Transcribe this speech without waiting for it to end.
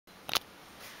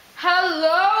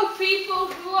Hello, people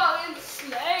who are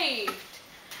enslaved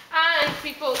and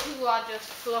people who are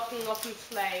just looking up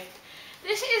enslaved.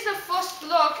 This is a first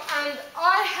look, and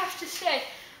I have to say,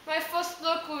 my first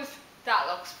look was, that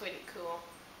looks pretty cool.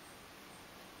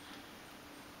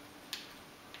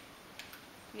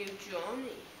 New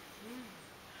journey.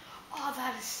 Oh,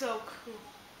 that is so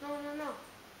cool. No.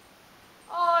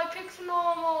 Oh, I picked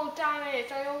normal, damn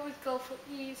it. I always go for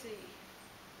easy.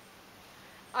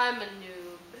 I'm a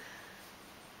noob.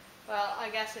 Well, I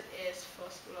guess it is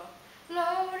first look.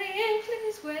 Loading,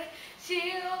 please wait.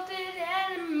 Shielded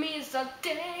enemies are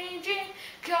danger.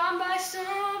 Come by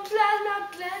some plasma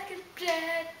black and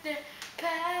dead.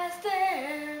 Past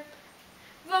them.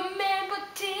 Remember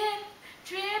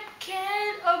trip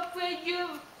can upgrade your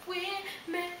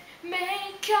equipment.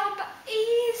 Make combat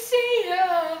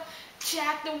easier.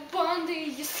 Check the one that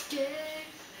you escape.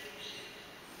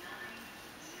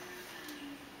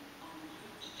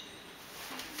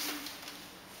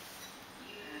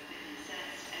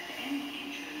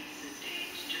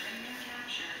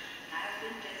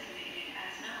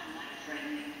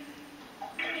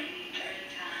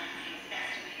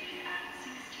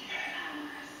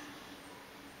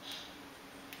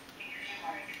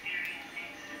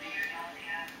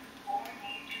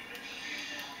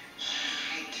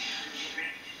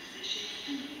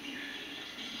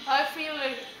 I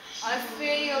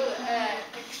feel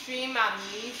extreme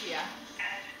amnesia.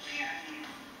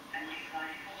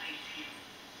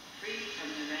 Free from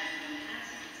the random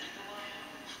hazards of the wild.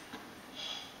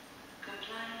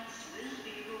 Compliance will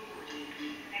be rewarded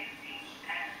with 16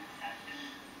 pounds.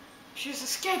 She's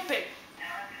escaping.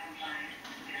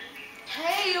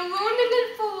 Hey, you're ruining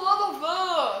it for all of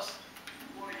us.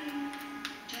 Warning.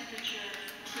 Temperature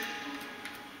critical.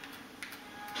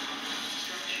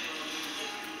 Structural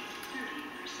integrity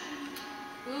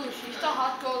 30%. Ooh, she's the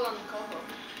hot girl on the cover.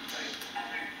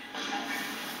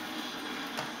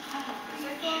 Is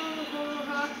that girl on the cover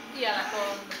hot? Yeah, that girl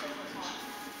on the cover is hot.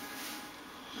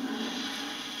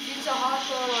 She's a hot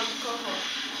girl on the cover.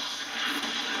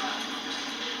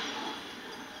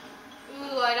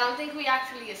 Ooh, I don't think we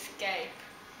actually escape.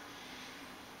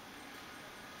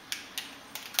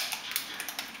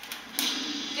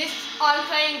 I'm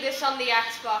playing this on the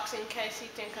Xbox in case you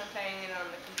think I'm playing it on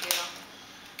the computer.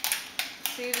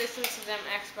 See, listen to them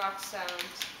Xbox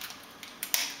sounds.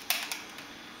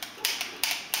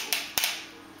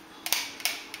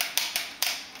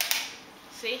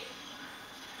 See?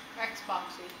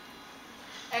 Xboxing.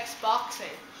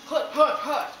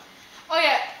 Hut. Oh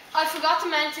yeah, I forgot to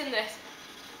mention this.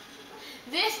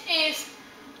 This is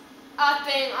a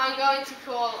thing I'm going to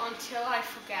call until I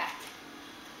forget.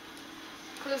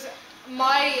 Because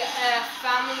my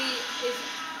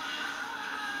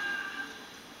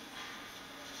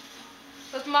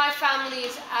family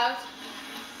is out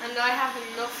and I have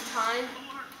enough time.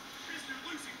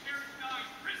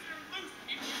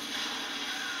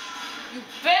 You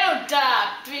better die,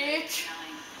 bitch!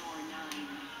 949.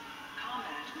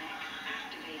 Combat mech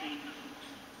activating.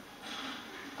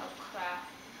 Oh crap.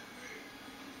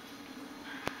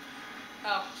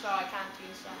 Oh, so I can't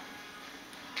use that.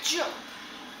 Jump!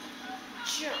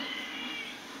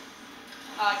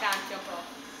 Oh, I can't jump off.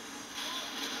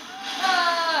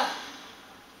 Ah!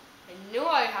 I knew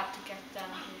I had to get down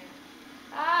here.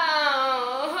 Ow!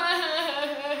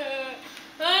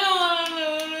 I don't want to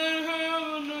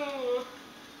know.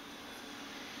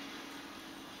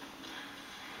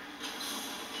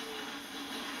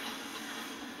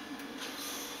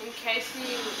 In case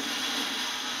you...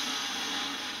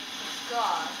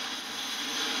 God.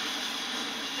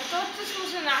 I thought this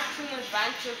was an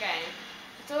action-adventure game.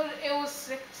 I thought it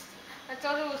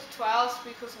was 12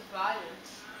 because of violence.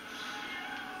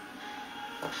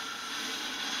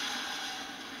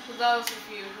 For those of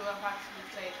you who have actually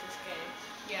played this game,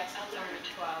 yes, it's only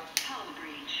 12. Hull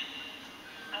breach.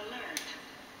 Alert.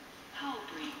 Hull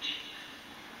breach.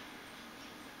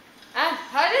 And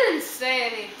I didn't say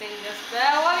anything just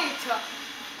there. What are you talking?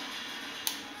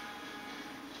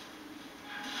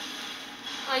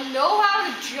 I know how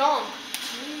to jump.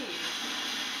 Jeez.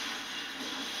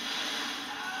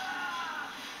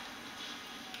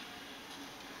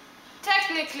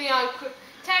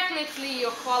 Technically,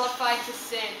 you're qualified to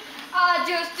sing. I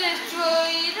just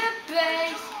destroyed the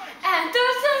base, and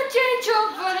there's a change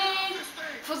of running.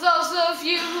 For those of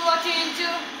you who are into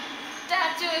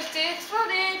that just is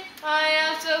funny, I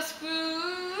am so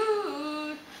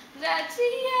screwed. Let's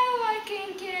see how I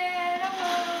can get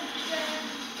around that.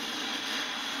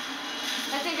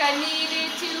 I think I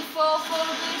needed to fall for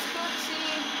this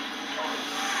cutscene.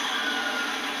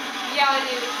 Yeah, I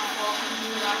needed to fall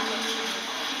for that cutscene.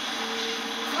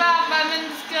 crap, I'm in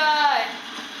the sky.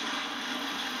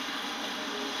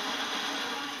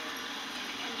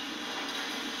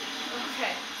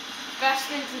 Okay, best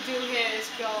thing to do here is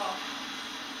go up.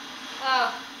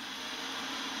 Oh.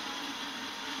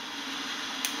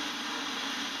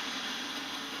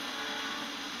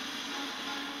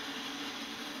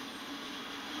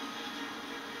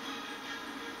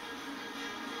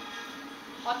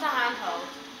 What's a handhold?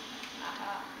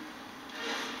 Aha.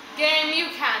 Game, you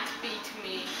can't beat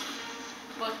me.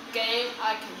 But game,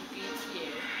 I can beat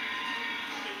you.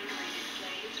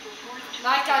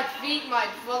 Like I beat my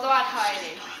brother at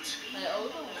hiding.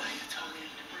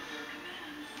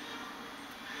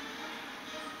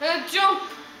 Jump!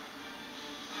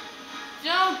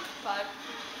 Jump! Bye.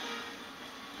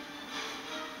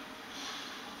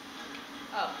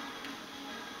 Oh.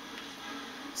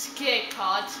 Skate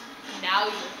pods. Now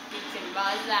you're speaking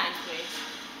my language.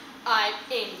 I'm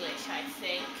English, I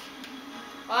think.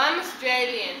 Well, I'm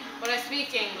Australian, but I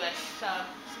speak English, so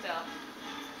still.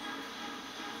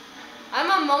 I'm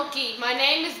a monkey. My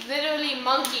name is literally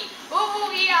Monkey.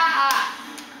 Ooh, yeah!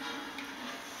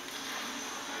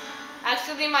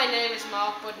 Actually, my name is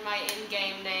Mark, but my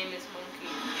in-game name is Monkey.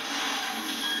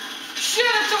 Shit,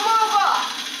 it's a robot!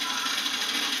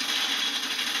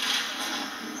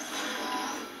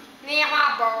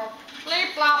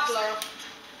 Bleep, blop, blurp.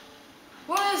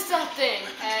 What is that thing?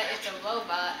 It's a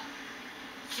robot.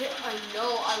 Yeah, I know.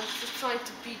 I was just trying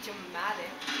to be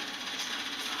dramatic.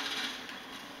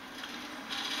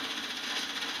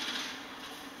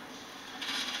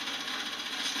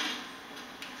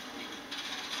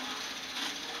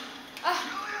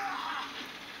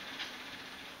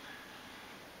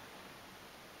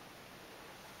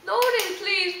 Loading,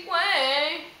 please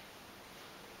wait.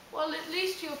 Well, at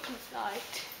least you're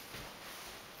polite.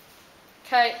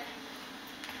 Okay.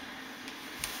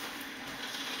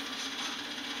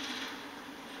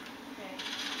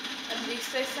 At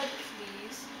least I said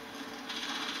please.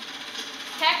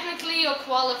 Technically, you're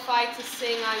qualified to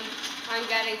sing I'm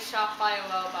getting shot by a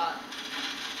robot.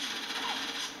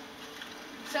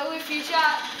 So if you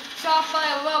shot by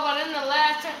a robot in the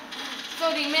last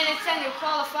 30 minutes, then you're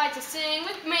qualified to sing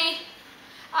with me.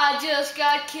 I just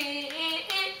got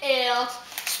killed.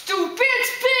 Stupid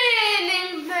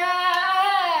spinning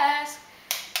mask.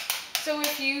 So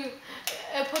if you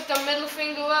put the middle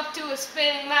finger up to a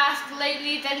spinning mask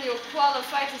lately, then you're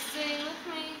qualified to sing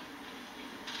with me.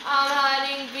 I'm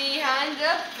hiding behind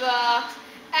the box,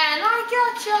 and I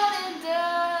got shot in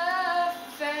the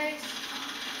face.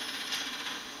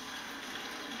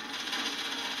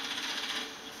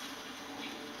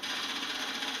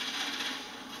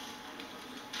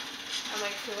 Am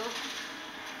I cool?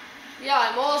 Yeah,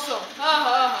 I'm awesome. Ha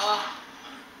ha ha.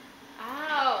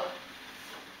 Ow.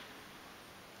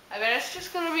 I bet it's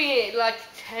just gonna be like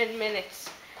 10 minutes.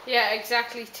 Yeah,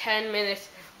 exactly 10 minutes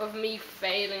of me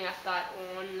failing at that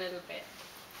one little bit.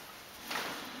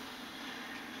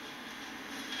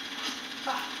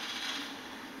 Ah.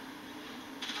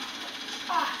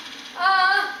 Ah.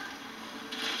 Ah.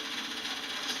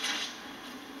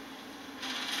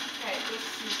 Okay, let's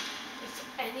see. Is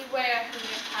there any way I can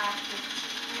get past it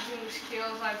using the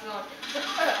skills I've learned?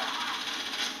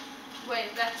 Wait,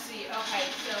 let's see. Okay,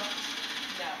 so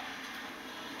no.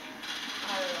 I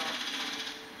don't know.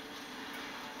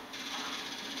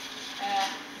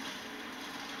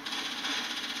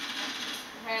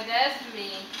 Okay, there's me.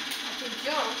 I can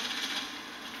jump.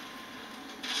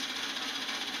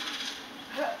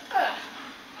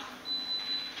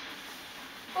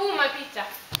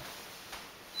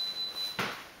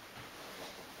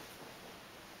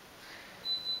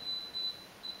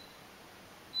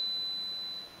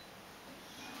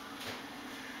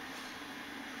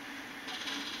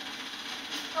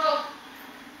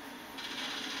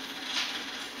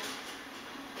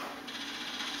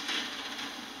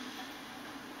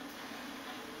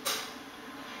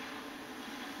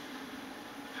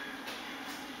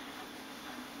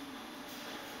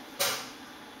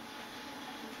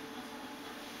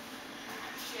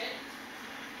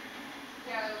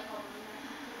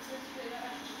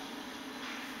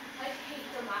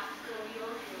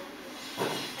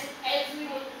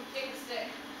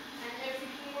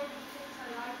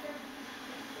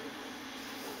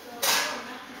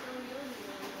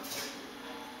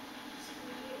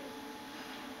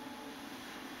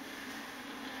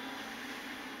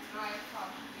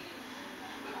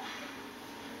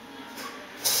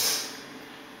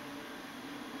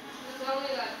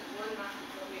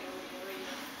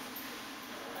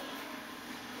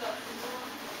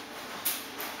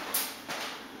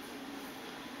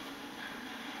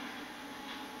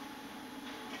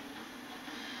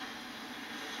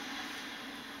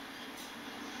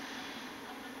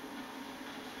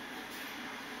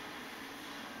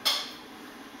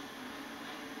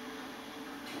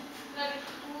 Let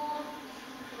me